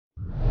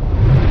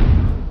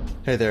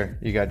Hey there,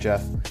 you got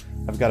Jeff.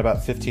 I've got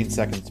about 15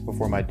 seconds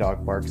before my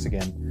dog barks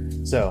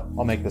again, so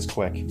I'll make this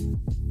quick.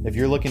 If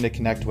you're looking to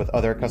connect with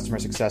other customer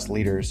success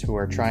leaders who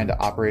are trying to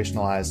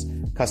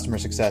operationalize customer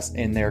success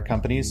in their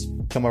companies,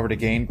 come over to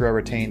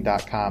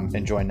gaingrowretain.com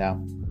and join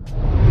now.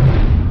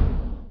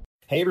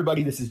 Hey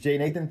everybody, this is Jay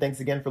Nathan. Thanks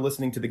again for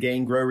listening to the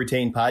Gain, Grow,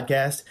 Retain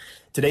podcast.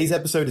 Today's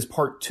episode is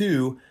part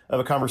 2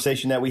 of a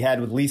conversation that we had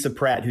with Lisa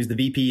Pratt, who's the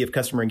VP of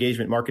Customer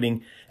Engagement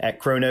Marketing at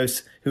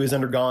Kronos, who has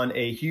undergone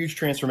a huge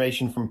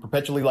transformation from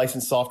perpetually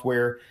licensed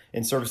software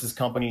and services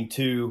company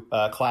to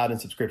cloud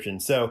and subscription.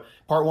 So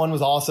part 1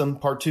 was awesome.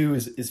 Part 2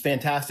 is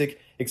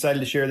fantastic. Excited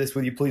to share this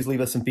with you. Please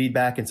leave us some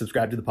feedback and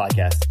subscribe to the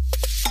podcast.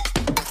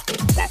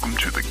 Welcome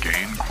to the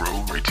Gain,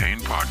 Grow, Retain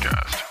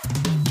podcast.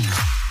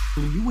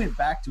 When you went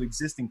back to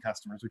existing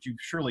customers, which you've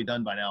surely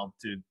done by now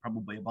to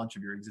probably a bunch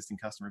of your existing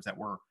customers that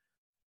were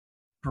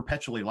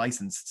perpetually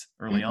licensed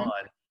early on,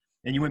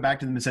 and you went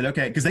back to them and said,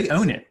 okay, because they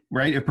own it,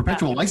 right? A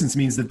perpetual license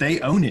means that they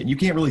own it. You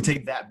can't really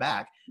take that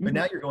back. But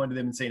now you're going to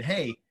them and saying,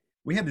 hey,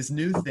 we have this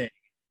new thing,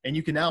 and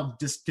you can now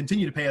just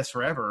continue to pay us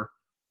forever,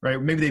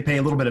 right? Maybe they pay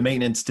a little bit of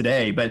maintenance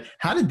today, but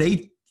how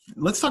did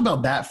let's talk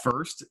about that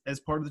first as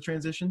part of the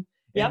transition.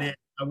 And then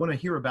I want to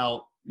hear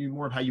about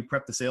more of how you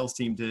prep the sales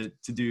team to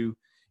do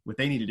what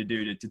they needed to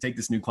do to take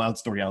this new cloud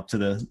story out to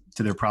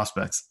their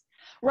prospects.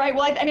 Right.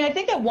 Well, I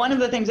think that one of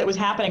the things that was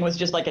happening was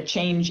just like a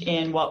change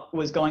in what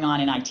was going on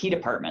in IT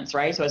departments,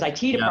 right? So as IT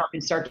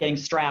departments start getting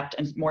strapped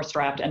and more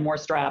strapped,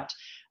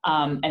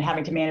 and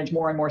having to manage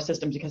more and more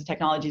systems because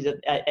technology is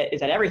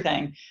at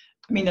everything.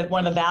 I mean,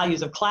 one of the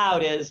values of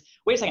cloud is,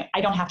 wait a second, I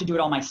don't have to do it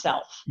all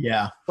myself.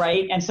 Yeah.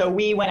 Right. And so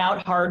we went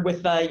out hard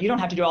with you don't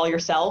have to do it all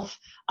yourself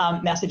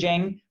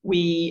messaging.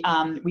 We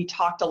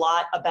talked a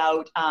lot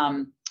about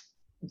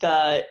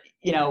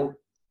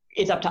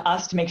it's up to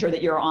us to make sure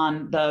that you're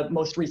on the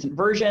most recent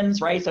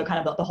versions, right? So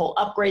kind of the whole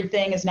upgrade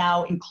thing is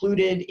now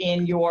included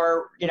in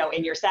your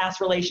SaaS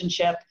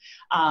relationship.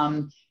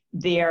 From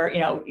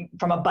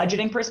a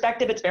budgeting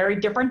perspective, it's very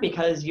different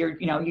because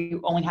you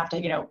only have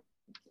to,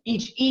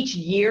 each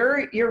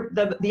year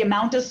the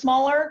amount is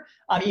smaller,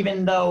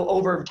 even though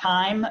over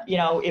time,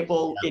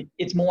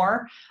 it's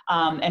more.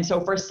 And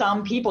so for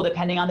some people,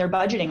 depending on their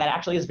budgeting, that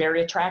actually is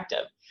very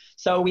attractive.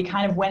 So we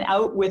kind of went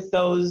out with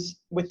those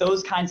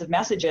kinds of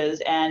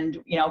messages and,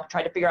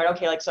 tried to figure out,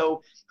 okay,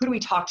 so who do we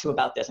talk to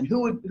about this and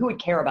who would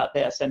care about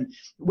this and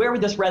where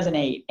would this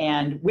resonate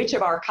and which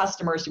of our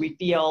customers do we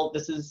feel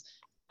this is,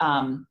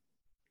 are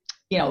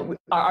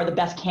the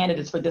best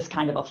candidates for this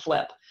kind of a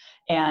flip.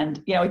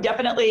 And,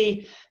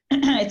 definitely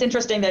it's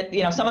interesting that,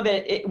 some of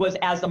it was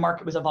as the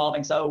market was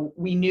evolving. So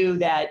we knew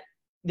that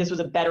this was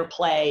a better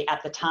play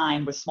at the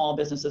time with small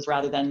businesses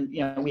rather than,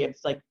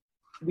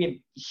 we have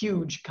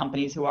huge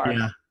companies who are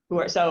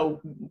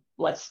so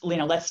let's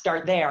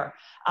start there.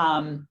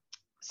 I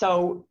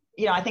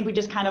think we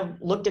just kind of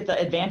looked at the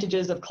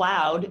advantages of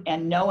cloud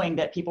and knowing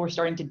that people were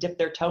starting to dip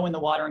their toe in the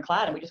water in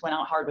cloud, and we just went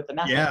out hard with the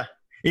message.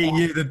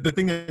 The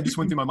thing that just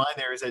went through my mind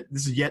there is that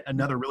this is yet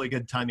another really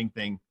good timing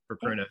thing for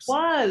Kronos.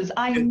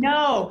 I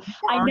know.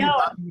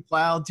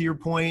 Cloud, to your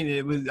point,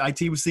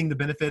 IT was seeing the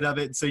benefit of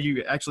it. So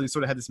you actually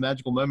sort of had this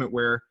magical moment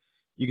where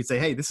you could say,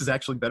 hey, this is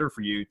actually better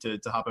for you to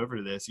hop over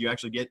to this. You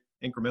actually get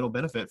incremental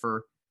benefit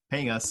for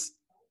paying us,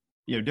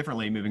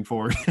 differently moving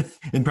forward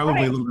and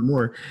probably a little bit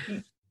more.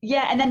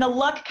 Yeah. And then the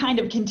luck kind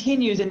of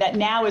continues in that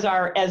now as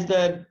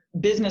the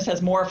business has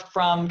morphed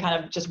from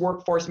kind of just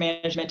workforce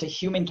management to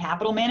human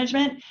capital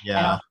management. Yeah.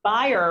 And our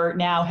buyer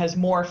now has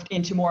morphed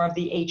into more of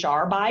the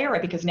HR buyer,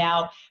 right? Because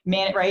now,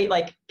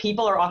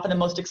 people are often the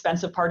most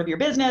expensive part of your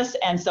business.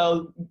 And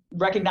so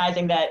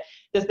recognizing that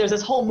there's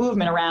this whole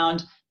movement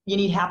around you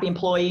need happy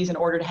employees in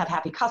order to have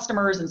happy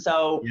customers. And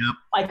so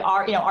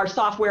our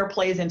software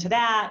plays into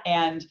that.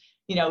 And,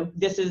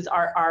 this is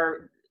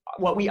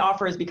what we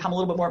offer has become a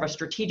little bit more of a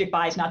strategic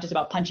buy. It's not just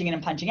about punching in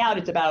and punching out.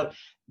 It's about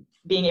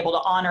being able to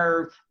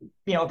honor,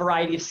 a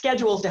variety of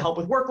schedules to help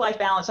with work-life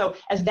balance. So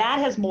as that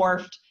has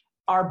morphed,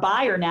 our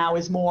buyer now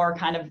is more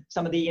kind of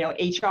some of the,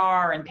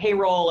 HR and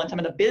payroll and some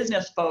of the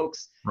business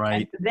folks.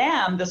 Right. And for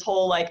them, this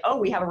whole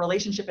we have a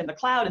relationship in the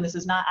cloud, and this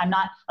is not, I'm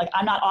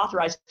not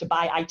authorized to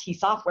buy IT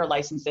software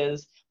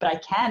licenses, but I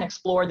can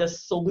explore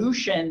this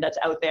solution that's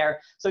out there.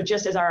 So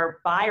just as our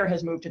buyer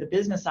has moved to the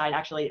business side,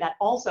 actually, that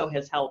also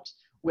has helped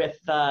with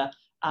the,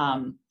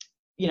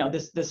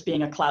 this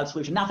being a cloud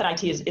solution. Not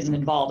that IT isn't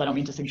involved. I don't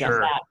mean to suggest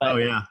that, but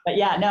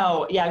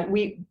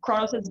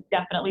Kronos has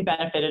definitely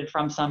benefited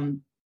from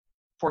some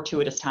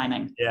fortuitous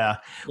timing. Yeah.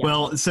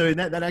 Well, so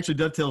that actually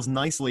dovetails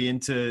nicely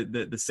into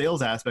the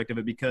sales aspect of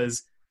it,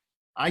 because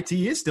IT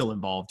is still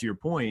involved, to your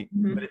point,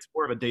 but it's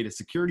more of a data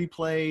security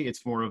play.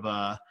 It's more of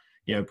a,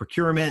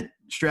 procurement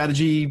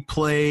strategy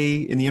play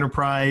in the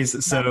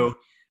enterprise. So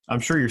I'm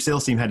sure your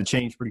sales team had to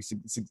change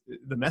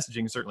the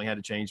messaging certainly had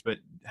to change, but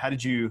how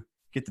did you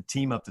get the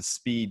team up to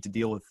speed to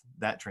deal with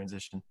that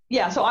transition?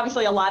 Yeah. So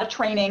obviously a lot of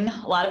training,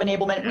 a lot of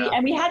enablement. Yeah.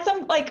 We had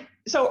some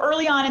so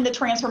early on in the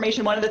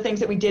transformation, one of the things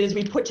that we did is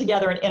we put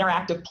together an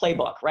interactive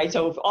playbook, right?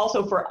 So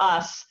also for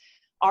us,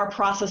 our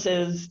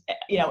processes,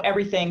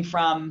 everything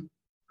from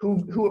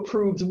who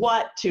approves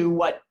what, to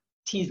what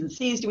T's and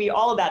C's do we,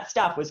 all of that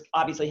stuff was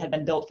obviously had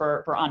been built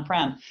for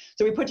on-prem.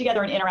 So we put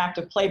together an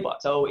interactive playbook.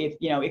 So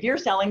if you're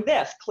selling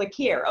this, click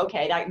here.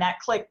 Okay, that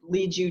click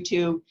leads you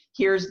to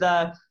here's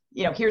the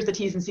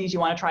T's and C's you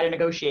want to try to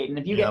negotiate. And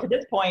if you get to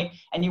this point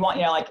and you want,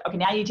 okay,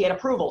 now you need to get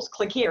approvals,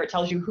 click here. It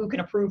tells you who can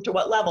approve to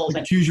what levels.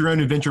 And choose your own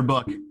adventure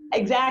book.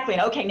 Exactly.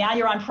 And okay, now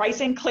you're on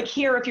pricing, click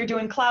here if you're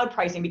doing cloud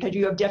pricing, because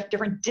you have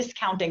different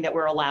discounting that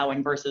we're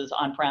allowing versus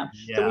on-prem.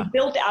 Yeah. So we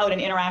built out an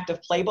interactive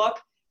playbook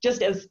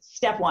just as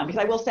step one,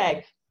 because I will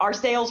say our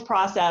sales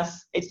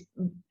process is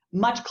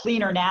much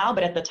cleaner now,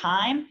 but at the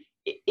time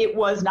it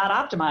was not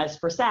optimized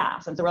for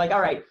SaaS. And so we're like,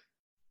 all right,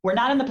 we're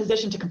not in the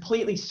position to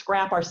completely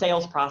scrap our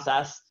sales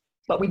process,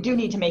 but we do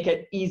need to make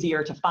it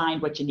easier to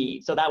find what you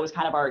need. So that was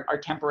kind of our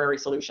temporary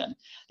solution.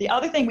 The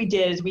other thing we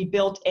did is we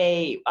built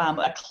a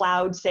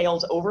cloud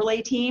sales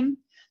overlay team.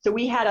 So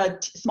we had a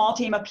small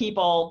team of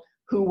people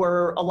who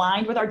were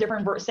aligned with our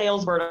different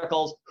sales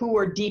verticals, who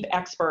were deep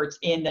experts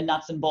in the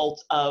nuts and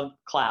bolts of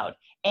cloud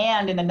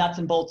and in the nuts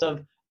and bolts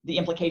of the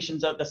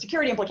implications of the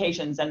security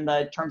implications and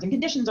the terms and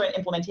conditions or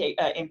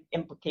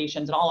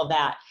implications and all of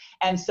that.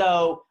 And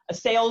so a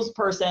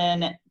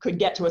salesperson could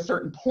get to a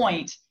certain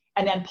point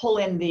and then pull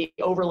in the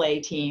overlay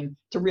team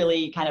to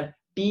really kind of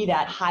be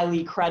that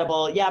highly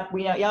credible, yep,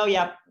 we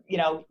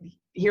know,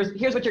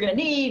 here's what you're going to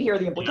need, here are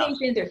the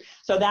implications. Yeah.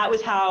 So that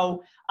was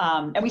how,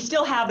 and we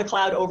still have the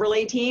cloud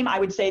overlay team. I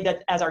would say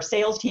that as our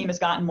sales team has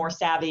gotten more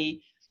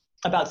savvy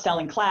about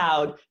selling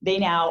cloud, they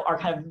now are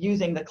kind of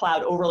using the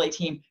cloud overlay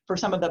team for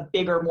some of the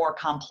bigger, more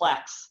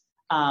complex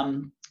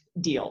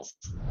deals.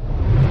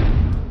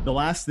 The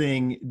last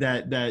thing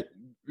that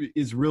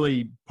is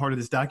really part of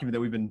this document that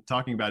we've been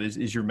talking about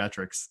is your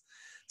metrics.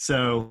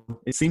 So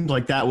it seemed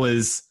like that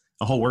was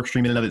a whole work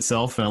stream in and of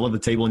itself. And I love the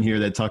table in here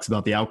that talks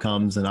about the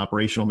outcomes and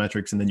operational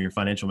metrics and then your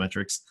financial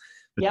metrics.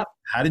 But yep.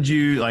 How did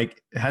you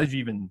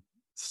even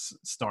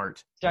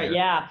start?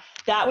 Yeah,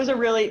 that was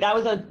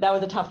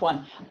a tough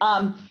one.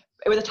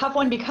 It was a tough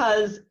one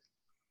because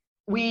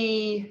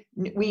we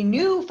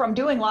knew from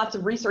doing lots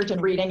of research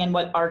and reading, and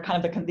what our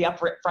kind of the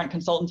upfront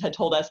consultants had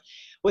told us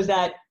was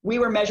that we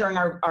were measuring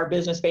our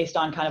business based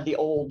on kind of the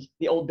old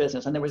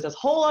business. And there was this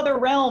whole other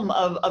realm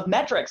of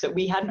metrics that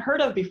we hadn't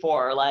heard of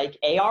before, like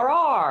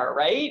ARR,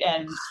 right?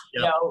 And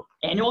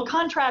annual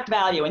contract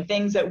value and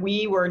things that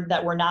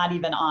were not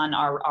even on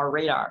our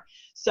radar.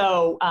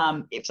 So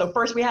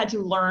first we had to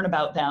learn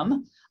about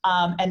them.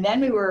 And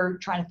then we were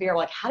trying to figure out,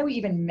 like, how do we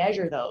even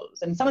measure those?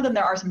 And some of them,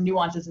 there are some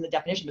nuances in the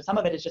definition, but some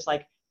of it is just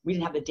like, we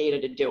didn't have the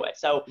data to do it.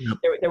 So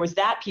there was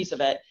that piece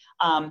of it.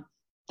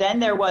 Then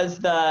there was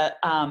the,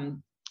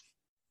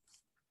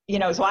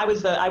 so I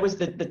was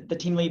the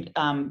team lead,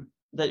 one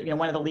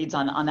of the leads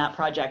on that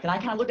project. And I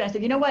kind of looked at it and I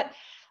said, you know what,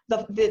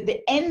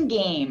 the end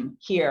game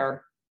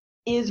here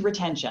is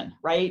retention,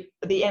 right?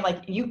 The end,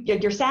 like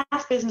your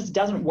SaaS business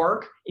doesn't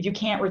work if you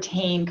can't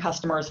retain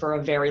customers for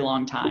a very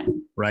long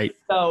time. Right.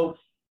 So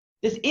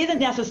this isn't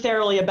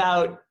necessarily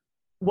about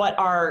what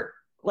our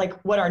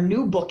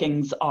new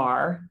bookings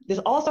are. This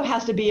also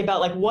has to be about,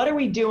 like, what are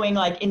we doing,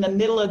 like, in the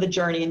middle of the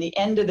journey, in the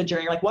end of the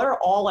journey? Like, what are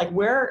all, like,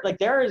 where, like,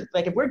 there's,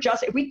 like,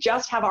 if we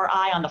just have our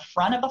eye on the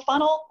front of the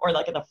funnel, or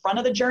like at the front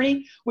of the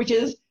journey, which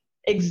is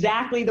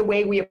exactly the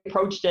way we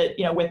approached it,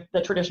 with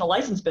the traditional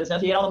license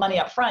business. You get all the money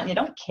up front and you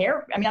don't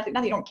care. I mean, not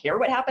that you don't care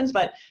what happens,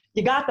 but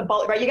you got the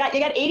bulk, right? You got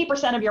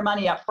 80% of your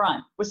money up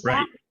front. With SaaS,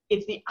 right,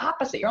 it's the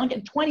opposite. You're only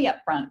getting 20 up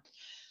front.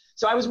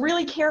 So I was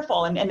really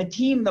careful, and the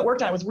team that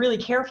worked on it was really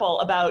careful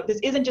about, this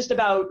isn't just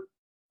about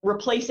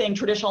replacing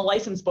traditional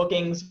license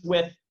bookings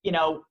with,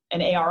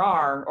 an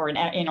ARR or an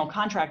annual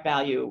contract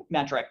value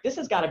metric. This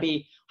has got to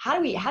be, how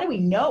do we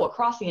know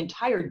across the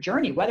entire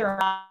journey whether or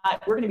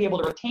not we're going to be able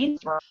to retain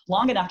for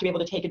long enough to be able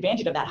to take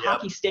advantage of that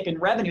hockey stick in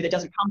revenue that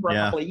doesn't come for a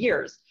couple of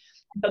years.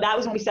 So that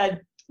was when we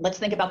said, let's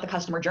think about the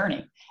customer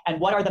journey and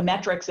what are the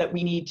metrics that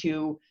we need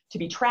to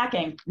be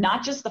tracking,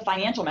 not just the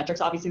financial metrics,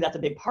 obviously that's a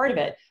big part of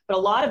it, but a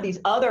lot of these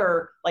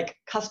other, like,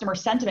 customer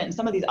sentiment and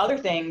some of these other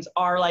things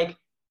are like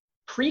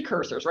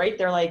precursors, right?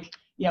 They're like,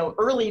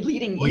 early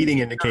leading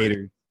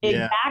indicators.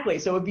 Exactly.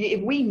 So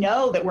if we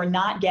know that we're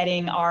not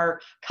getting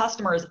our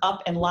customers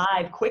up and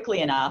live quickly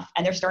enough,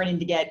 and they're starting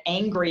to get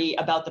angry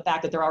about the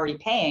fact that they're already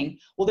paying,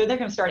 well, they're going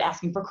to start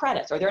asking for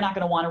credits, or they're not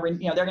going to want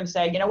to, they're going to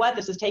say, you know what,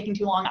 this is taking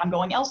too long, I'm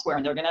going elsewhere.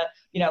 And they're going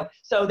to,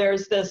 so there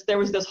was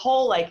this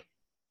whole, like,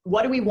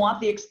 what do we want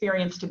the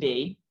experience to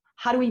be?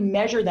 How do we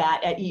measure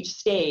that at each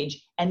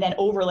stage? And then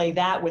overlay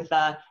that with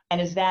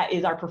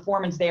is our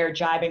performance there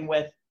jiving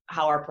with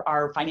how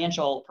our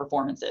financial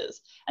performance is?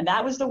 And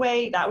that was the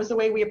way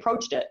we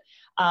approached it.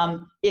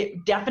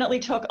 It definitely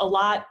took a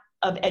lot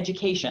of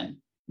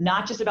education,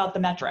 not just about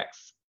the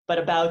metrics, but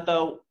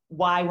about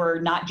why we're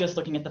not just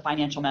looking at the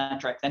financial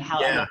metrics and how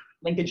the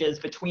linkages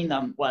between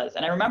them was.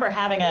 And I remember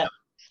having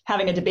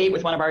a debate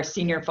with one of our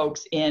senior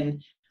folks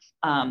in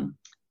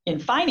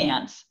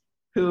finance,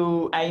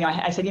 who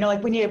I said,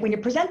 like, when you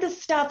present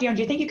this stuff, do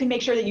you think you can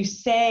make sure that you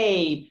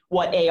say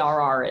what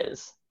ARR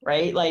is?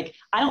 right? Like,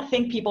 I don't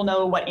think people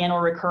know what annual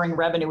recurring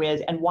revenue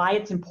is and why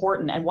it's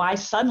important and why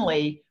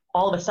suddenly,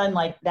 all of a sudden,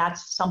 like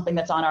that's something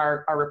that's on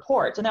our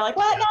reports. And they're like,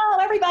 well, no,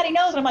 everybody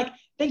knows. And I'm like,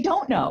 they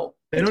don't know.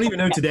 They don't even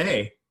know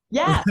today.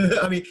 Yeah.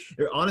 I mean,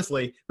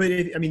 honestly, but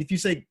if you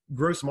say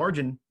gross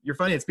margin, your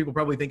finance people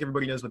probably think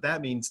everybody knows what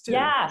that means too.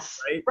 Yes.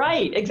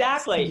 Right.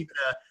 Exactly.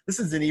 This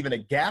isn't even a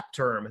GAAP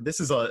term. This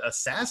is a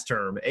SaaS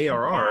term,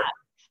 ARR. Yeah.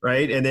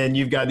 Right. And then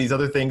you've got these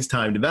other things,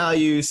 time to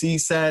value,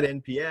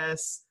 CSAT,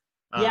 NPS.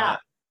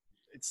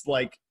 It's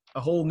like a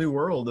whole new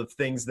world of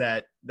things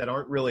that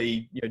aren't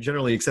really,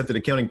 generally accepted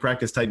accounting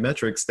practice type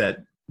metrics that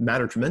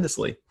matter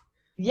tremendously.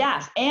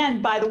 Yes.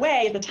 And by the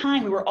way, at the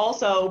time, we were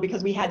also,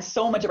 because we had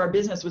so much of our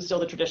business was still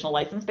the traditional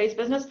license-based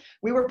business,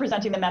 we were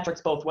presenting the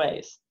metrics both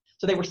ways.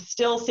 So they were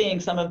still seeing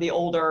some of the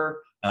older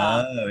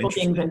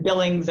bookings and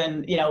billings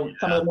and,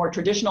 some of the more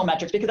traditional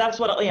metrics, because that's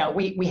what,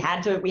 we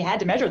had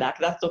to measure that,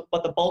 because that's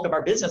what the bulk of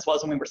our business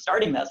was when we were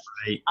starting this.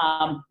 Right.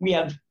 We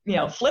have,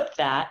 flipped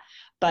that.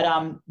 But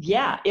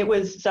it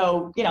was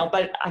so,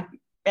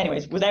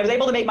 anyways, I was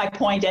able to make my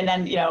point, and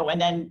then,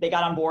 and then they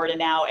got on board, and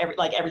now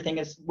everything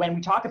is, when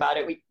we talk about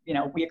it, we're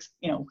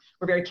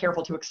very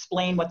careful to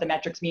explain what the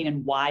metrics mean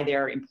and why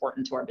they're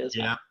important to our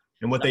business. Yeah.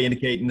 And what they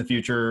indicate in the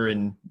future.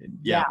 And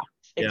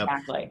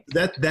exactly.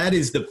 That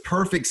is the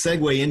perfect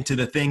segue into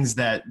the things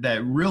that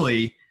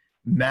really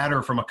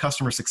matter from a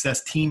customer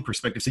success team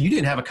perspective. So you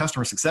didn't have a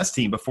customer success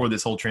team before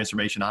this whole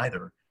transformation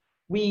either.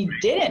 We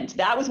didn't.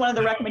 That was one of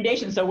the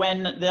recommendations. So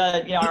when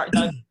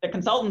the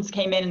consultants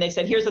came in and they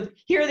said, here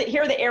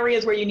are the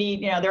areas where you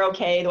need, they're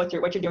okay. What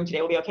you're doing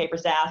today will be okay for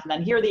SaaS. And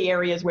then here are the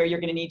areas where you're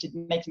going to need to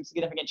make some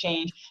significant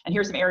change. And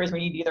here's some areas where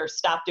you need to either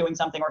stop doing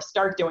something or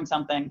start doing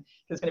something,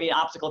 because it's going to be an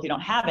obstacle if you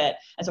don't have it.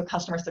 And so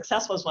customer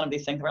success was one of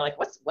these things. We're like,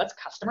 what's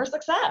customer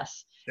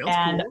success?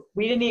 And cool.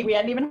 We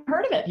hadn't even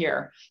heard of it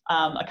here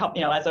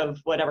as of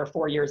whatever,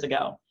 4 years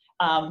ago.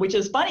 Which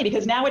is funny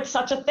because now it's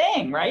such a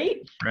thing, right?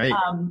 Right.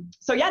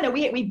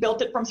 We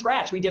built it from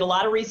scratch. We did a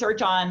lot of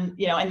research on,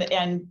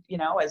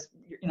 as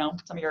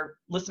some of your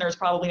listeners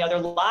probably know, there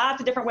are lots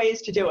of different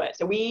ways to do it.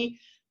 So we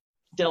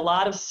did a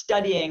lot of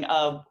studying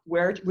of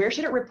where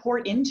should it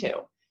report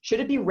into? Should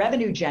it be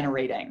revenue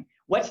generating?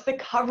 What's the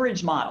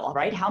coverage model,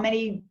 right? How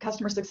many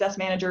customer success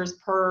managers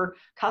per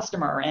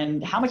customer,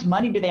 and how much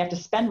money do they have to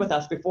spend with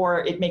us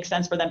before it makes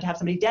sense for them to have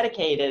somebody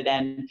dedicated?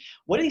 And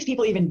what do these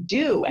people even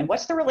do? And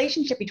what's the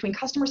relationship between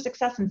customer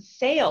success and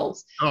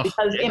sales?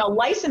 Because in a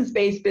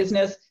license-based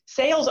business,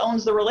 sales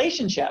owns the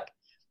relationship,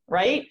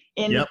 right?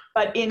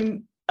 But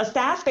in a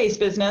SaaS-based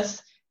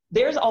business,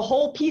 there's a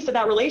whole piece of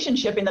that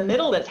relationship in the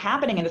middle that's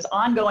happening, and it's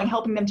ongoing,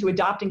 helping them to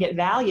adopt and get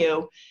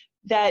value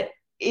that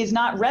is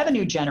not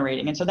revenue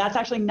generating. And so that's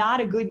actually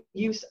not a good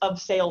use of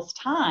sales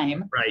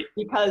time, right?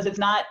 Because it's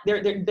not, there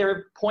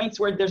are points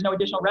where there's no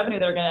additional revenue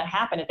that are going to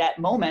happen at that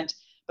moment,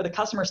 but the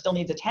customer still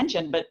needs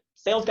attention, but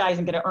sales guy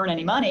isn't going to earn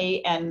any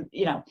money. And,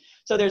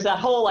 so there's that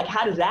whole,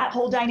 how does that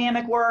whole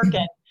dynamic work?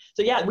 And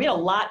so, we had a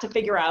lot to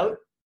figure out,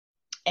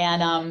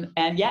 and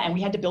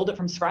we had to build it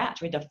from scratch.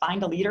 We had to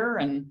find a leader,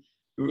 and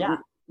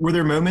Were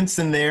there moments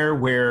in there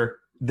where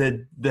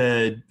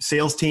the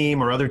sales team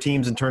or other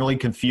teams internally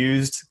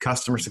confused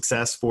customer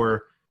success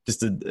for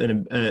just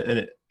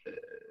a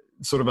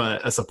sort of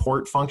a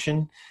support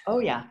function? Oh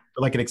yeah.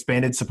 Like an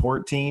expanded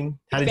support team?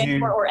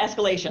 Or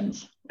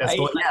escalations. Right?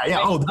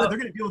 Yeah. Oh, they're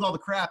going to deal with all the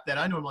crap that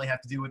I normally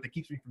have to deal with that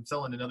keeps me from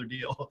selling another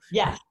deal.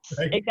 Yes,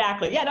 right?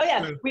 Exactly. Yeah, no,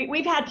 yeah.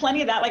 We've had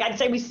plenty of that. I'd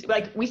say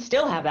we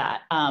still have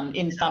that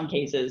in some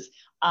cases.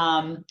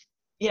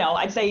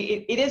 I'd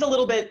say it is a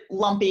little bit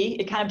lumpy.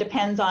 It kind of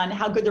depends on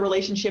how good the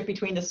relationship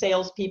between the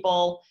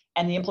salespeople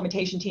and the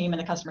implementation team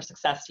and the customer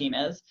success team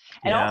is.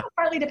 And it also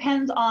partly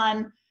depends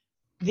on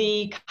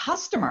the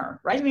customer,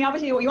 right? I mean,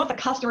 obviously you want the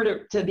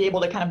customer to be able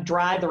to kind of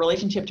drive the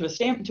relationship to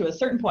a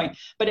certain point.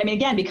 But I mean,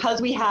 again,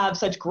 because we have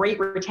such great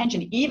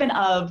retention, even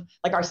of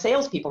our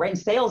salespeople, right? And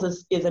sales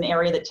is an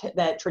area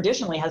that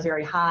traditionally has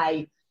very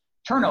high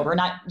turnover,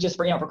 not just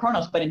for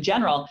Kronos, but in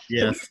general.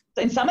 Yes.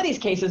 So in some of these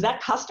cases, that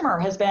customer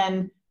has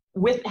been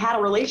had a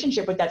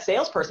relationship with that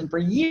salesperson for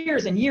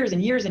years and years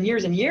and years and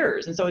years and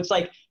years. And so it's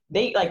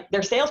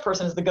their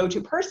salesperson is the go-to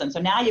person.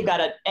 So now you've got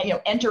to,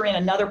 enter in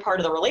another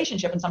part of the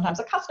relationship, and sometimes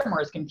the customer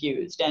is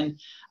confused. And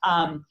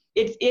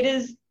it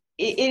is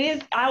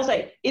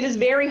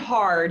very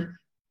hard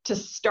to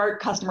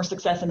start customer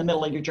success in the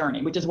middle of your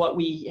journey, which is what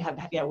we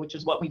have, which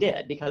is what we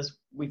did because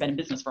we've been in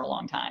business for a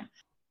long time.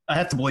 I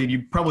have to believe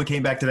you probably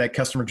came back to that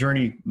customer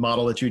journey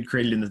model that you had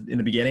created in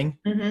the beginning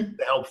to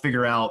help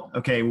figure out,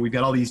 okay, we've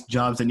got all these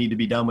jobs that need to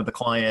be done with the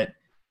client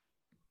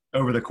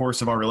over the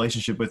course of our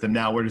relationship with them.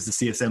 Now, where does the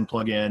CSM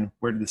plug in?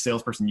 Where did the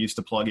salesperson used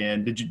to plug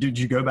in? Did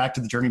you go back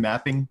to the journey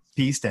mapping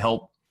piece to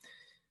help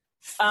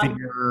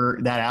figure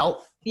that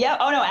out? Yeah.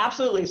 Oh no,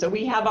 absolutely. So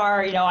we have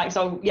our,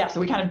 so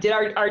we kind of did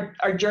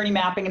our journey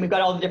mapping, and we've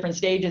got all the different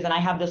stages, and I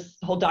have this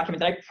whole document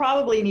that I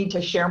probably need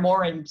to share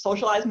more and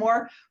socialize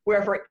more,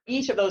 where for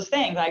each of those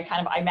things,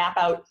 I map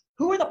out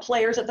who are the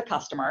players at the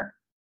customer,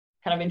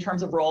 kind of in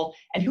terms of role,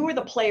 and who are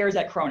the players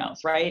at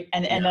Kronos, right?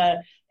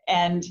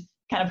 And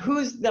kind of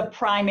who's the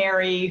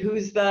primary,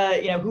 who's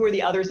the, who are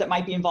the others that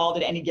might be involved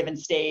at any given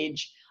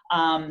stage.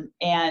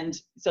 And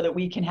so that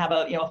we can have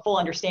a full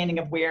understanding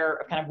of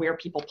where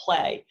people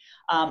play.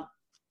 I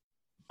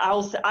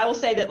will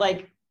say that,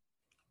 like,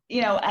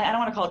 I don't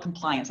want to call it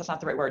compliance. That's not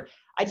the right word.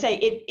 I'd say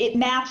it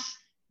maps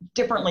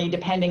differently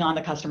depending on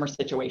the customer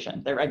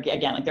situation. There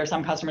again, like, there are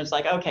some customers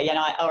like, okay,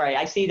 all right,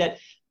 I see that,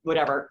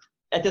 whatever,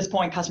 at this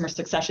point, customer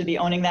success should be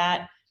owning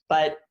that,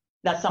 but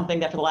that's something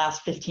that for the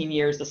last 15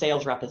 years, the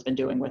sales rep has been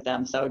doing with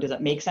them. So does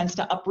it make sense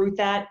to uproot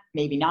that?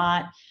 Maybe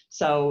not.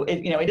 So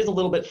it is a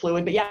little bit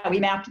fluid, but yeah, we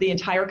mapped the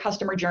entire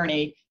customer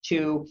journey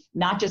to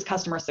not just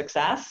customer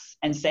success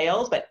and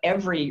sales, but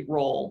every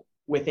role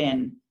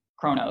within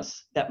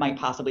Kronos that might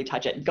possibly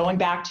touch it. Going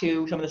back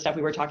to some of the stuff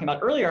we were talking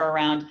about earlier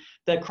around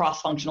the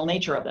cross-functional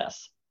nature of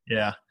this.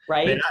 Yeah.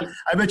 Right. Man,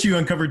 I bet you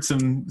uncovered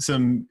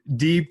some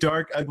deep,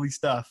 dark, ugly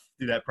stuff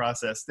through that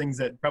process. Things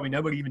that probably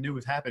nobody even knew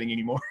was happening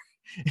anymore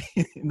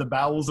in the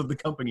bowels of the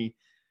company.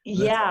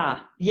 Yeah.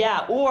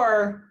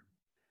 Or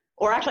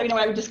actually,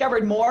 what I've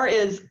discovered more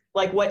is,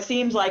 like, what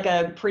seems like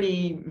a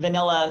pretty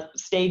vanilla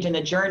stage in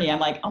the journey. I'm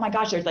like, oh my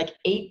gosh, there's like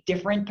 8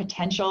 different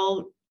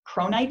potential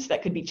Kronites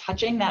that could be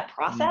touching that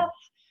process.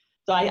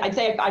 So I'd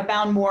say I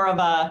found more of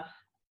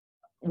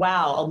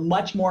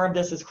much more of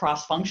this is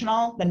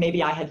cross-functional than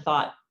maybe I had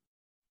thought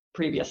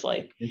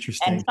previously.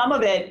 Interesting. And some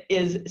of it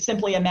is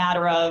simply a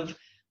matter of,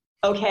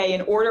 okay,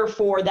 in order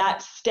for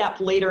that step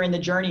later in the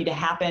journey to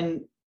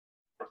happen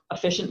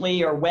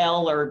efficiently or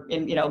well, or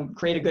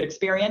create a good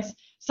experience,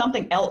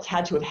 something else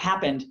had to have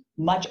happened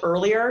much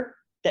earlier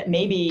that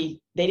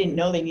maybe they didn't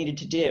know they needed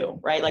to do,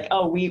 right? Like,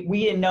 oh, we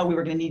didn't know we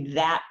were going to need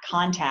that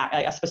contact,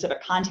 a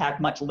specific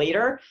contact, much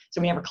later, so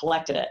we never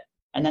collected it.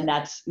 And then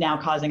that's now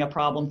causing a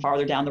problem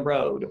farther down the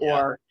road. Yeah.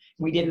 Or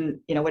we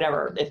didn't,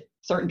 whatever, if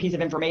certain piece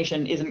of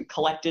information isn't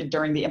collected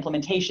during the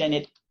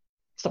implementation,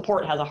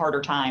 support has a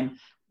harder time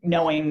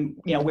knowing,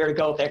 where to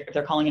go if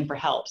they're calling in for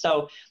help.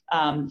 So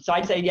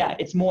I'd say, yeah,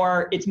 it's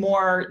more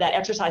that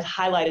exercise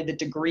highlighted the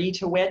degree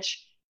to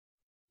which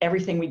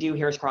everything we do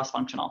here is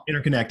cross-functional.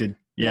 Interconnected.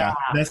 Yeah.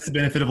 That's the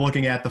benefit of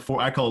looking at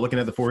I call it looking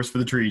at the forest for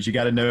the trees. You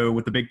got to know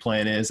what the big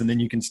plan is, and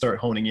then you can start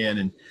honing in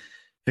and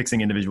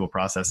fixing individual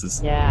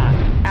processes. Yeah.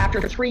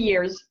 After 3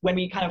 years, when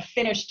we kind of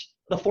finished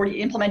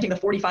implementing the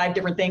 45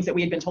 different things that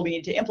we had been told we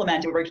needed to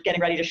implement, and we were getting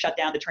ready to shut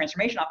down the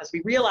transformation office,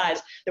 we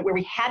realized that where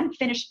we hadn't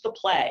finished the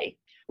play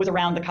was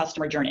around the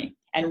customer journey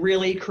and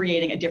really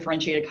creating a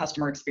differentiated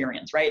customer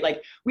experience, right?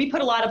 Like, we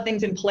put a lot of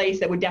things in place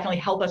that would definitely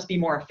help us be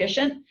more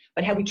efficient,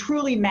 but had we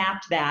truly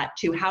mapped that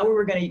to how we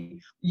were going to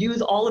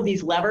use all of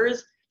these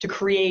levers to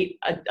create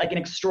an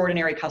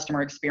extraordinary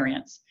customer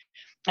experience.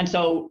 And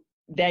so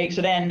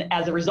then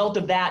as a result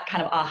of that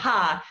kind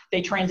of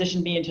they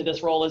transitioned me into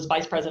this role as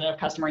Vice President of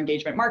Customer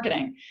Engagement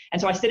Marketing.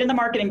 And so I sit in the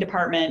marketing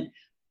department,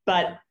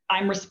 but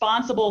I'm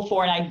responsible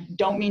for, and I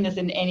don't mean this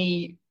in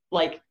any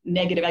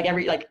negative,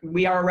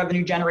 we are a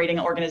revenue generating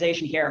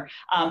organization here.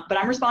 But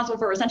I'm responsible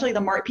for essentially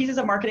the pieces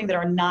of marketing that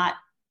are not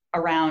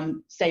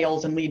around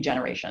sales and lead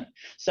generation.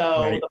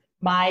 So right.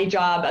 My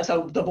job,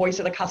 so the voice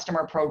of the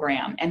customer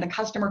program and the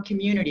customer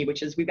community,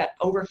 which is, we've got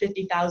over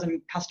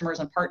 50,000 customers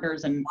and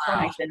partners and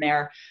clients in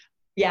there.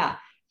 Yeah.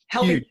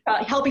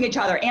 Helping each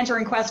other,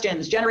 answering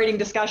questions, generating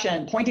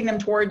discussion, pointing them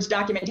towards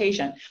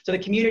documentation. So the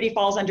community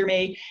falls under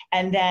me.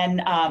 And then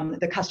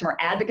the customer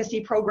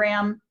advocacy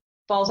program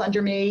falls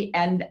under me,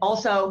 and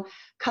also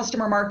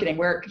customer marketing,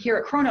 where here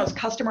at Kronos,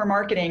 customer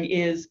marketing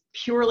is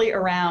purely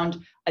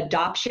around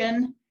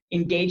adoption,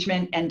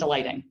 engagement, and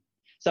delighting.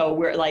 So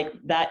we're like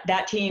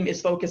that team is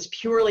focused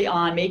purely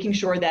on making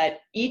sure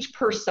that each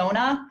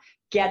persona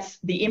gets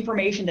the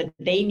information that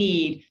they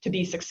need to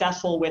be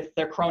successful with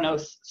their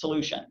Kronos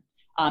solution.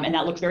 And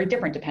that looks very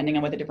different depending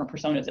on what the different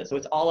personas is. So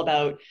it's all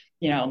about,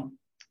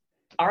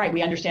 all right,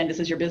 we understand this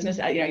is your business,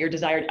 your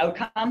desired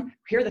outcome.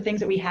 Here are the things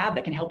that we have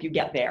that can help you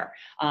get there.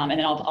 And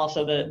then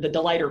also the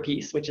delighter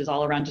piece, which is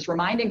all around just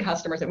reminding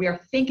customers that we are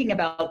thinking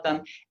about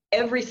them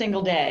every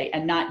single day,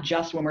 and not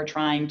just when we're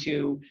trying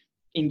to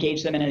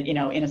engage them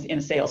in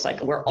a sales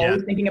cycle. We're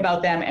always thinking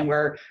about them, and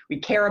we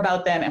care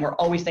about them, and we're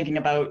always thinking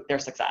about their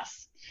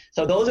success.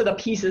 So those are the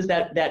pieces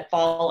that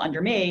fall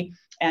under me.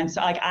 And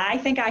so I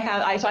think I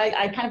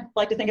kind of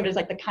like to think of it as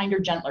like the kinder,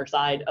 gentler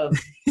side of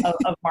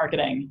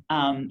marketing.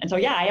 And so,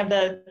 yeah, I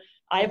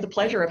have the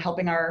pleasure of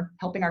helping our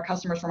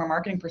customers from a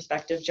marketing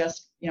perspective,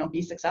 just,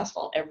 be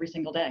successful every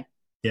single day.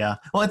 Yeah.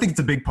 Well, I think it's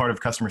a big part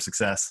of customer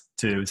success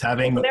too, is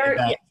having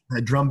that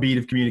drumbeat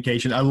of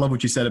communication. I love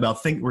what you said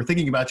about we're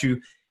thinking about you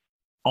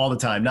all the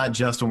time, not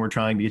just when we're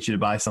trying to get you to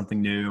buy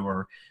something new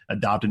or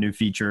adopt a new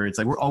feature. It's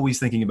like, we're always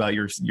thinking about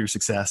your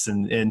success.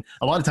 And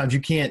a lot of times you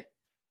can't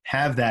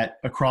have that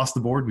across the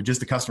board with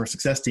just a customer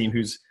success team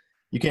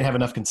you can't have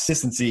enough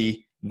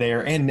consistency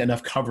there and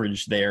enough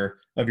coverage there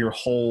of your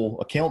whole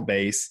account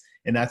base.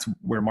 And that's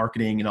where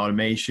marketing and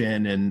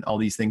automation and all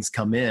these things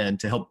come in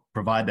to help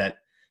provide that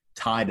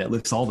tide that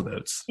lifts all the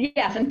boats.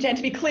 Yes, and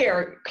to be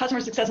clear,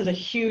 customer success is a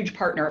huge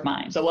partner of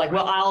mine. So like,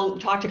 well, I'll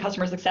talk to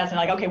customer success and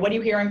like, okay, what are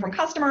you hearing from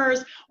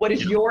customers? What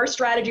is your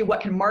strategy?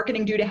 What can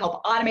marketing do to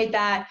help automate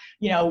that?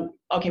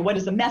 Okay, what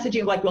is the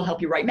messaging? Like, we'll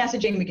help you write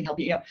messaging. We can help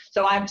you.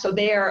 So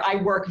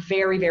I work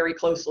very, very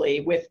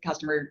closely with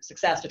customer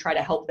success to try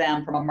to help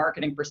them from a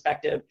marketing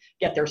perspective,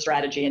 get their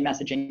strategy and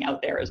messaging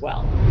out there as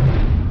well.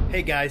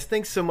 Hey guys,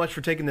 thanks so much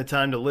for taking the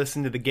time to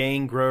listen to the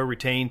Gain, Grow,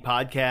 Retain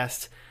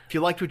podcast. If you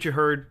liked what you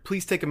heard,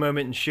 please take a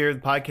moment and share the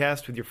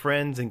podcast with your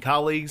friends and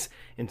colleagues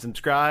and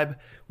subscribe.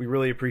 We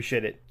really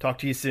appreciate it. Talk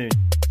to you soon.